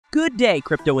Good day,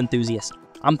 crypto enthusiasts.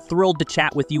 I'm thrilled to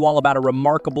chat with you all about a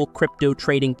remarkable crypto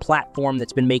trading platform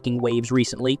that's been making waves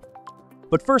recently.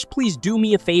 But first, please do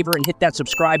me a favor and hit that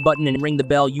subscribe button and ring the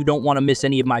bell. You don't want to miss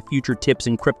any of my future tips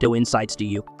and crypto insights, do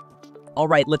you? All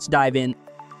right, let's dive in.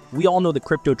 We all know that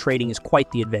crypto trading is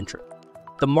quite the adventure.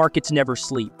 The markets never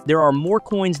sleep. There are more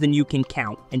coins than you can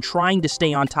count, and trying to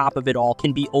stay on top of it all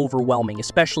can be overwhelming,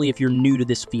 especially if you're new to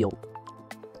this field.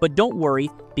 But don't worry,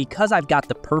 because I've got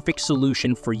the perfect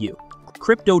solution for you.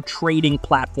 Crypto trading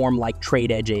platform like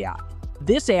TradeEdge AI.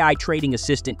 This AI trading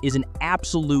assistant is an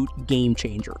absolute game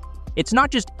changer. It's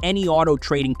not just any auto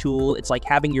trading tool, it's like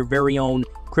having your very own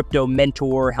crypto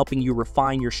mentor helping you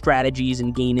refine your strategies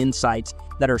and gain insights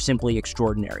that are simply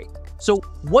extraordinary. So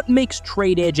what makes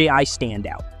TradeEdge AI stand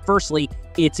out? Firstly,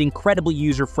 it's incredibly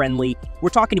user-friendly. We're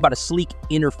talking about a sleek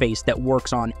interface that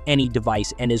works on any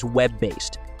device and is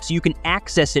web-based, so you can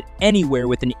access it anywhere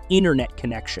with an internet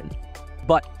connection.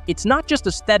 But it's not just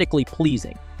aesthetically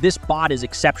pleasing. This bot is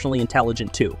exceptionally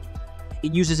intelligent too.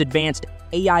 It uses advanced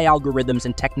AI algorithms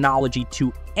and technology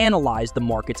to analyze the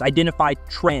markets, identify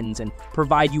trends, and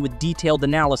provide you with detailed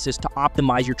analysis to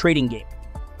optimize your trading game.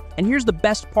 And here's the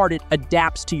best part, it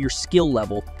adapts to your skill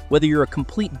level, whether you're a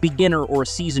complete beginner or a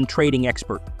seasoned trading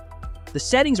expert. The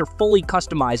settings are fully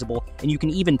customizable, and you can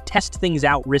even test things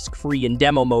out risk-free in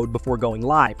demo mode before going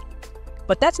live.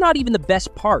 But that's not even the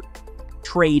best part.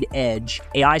 TradeEdge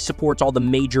AI supports all the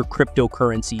major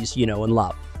cryptocurrencies you know and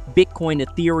love. Bitcoin,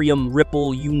 Ethereum,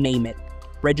 Ripple, you name it.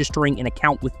 Registering an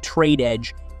account with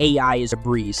TradeEdge AI is a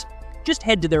breeze. Just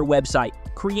head to their website,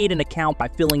 create an account by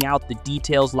filling out the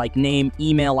details like name,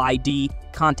 email ID,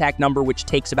 contact number, which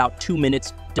takes about 2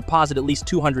 minutes, deposit at least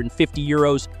 250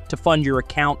 euros to fund your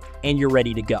account, and you're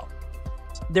ready to go.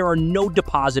 There are no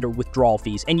deposit or withdrawal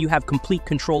fees, and you have complete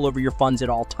control over your funds at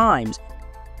all times.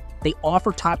 They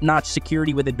offer top-notch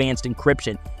security with advanced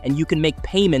encryption, and you can make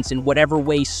payments in whatever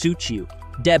way suits you.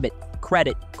 Debit,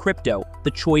 credit, crypto,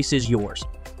 the choice is yours.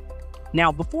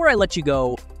 Now, before I let you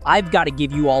go, I've got to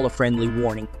give you all a friendly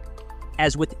warning.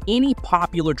 As with any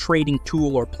popular trading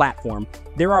tool or platform,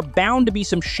 there are bound to be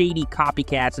some shady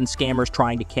copycats and scammers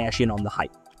trying to cash in on the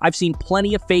hype. I've seen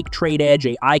plenty of fake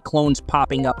TradeEdge AI clones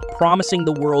popping up, promising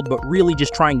the world, but really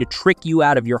just trying to trick you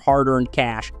out of your hard-earned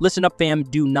cash. Listen up, fam,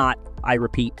 do not, I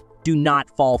repeat, do not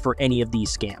fall for any of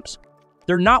these scams.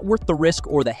 They're not worth the risk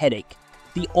or the headache.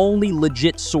 The only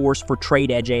legit source for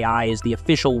TradeEdge AI is the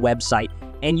official website,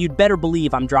 and you'd better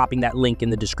believe I'm dropping that link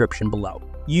in the description below.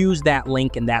 Use that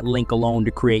link and that link alone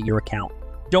to create your account.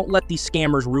 Don't let these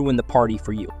scammers ruin the party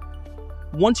for you.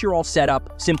 Once you're all set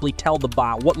up, simply tell the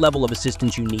bot what level of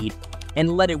assistance you need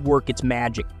and let it work its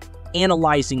magic,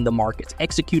 analyzing the markets,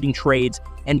 executing trades,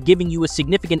 and giving you a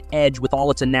significant edge with all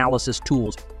its analysis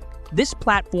tools. This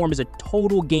platform is a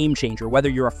total game changer, whether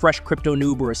you're a fresh crypto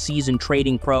noob or a seasoned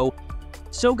trading pro.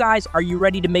 So guys, are you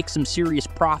ready to make some serious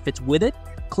profits with it?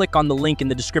 Click on the link in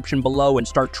the description below and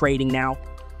start trading now.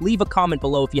 Leave a comment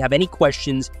below if you have any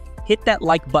questions, hit that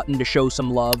like button to show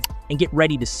some love, and get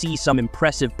ready to see some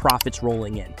impressive profits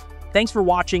rolling in. Thanks for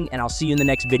watching, and I'll see you in the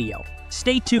next video.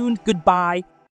 Stay tuned, goodbye,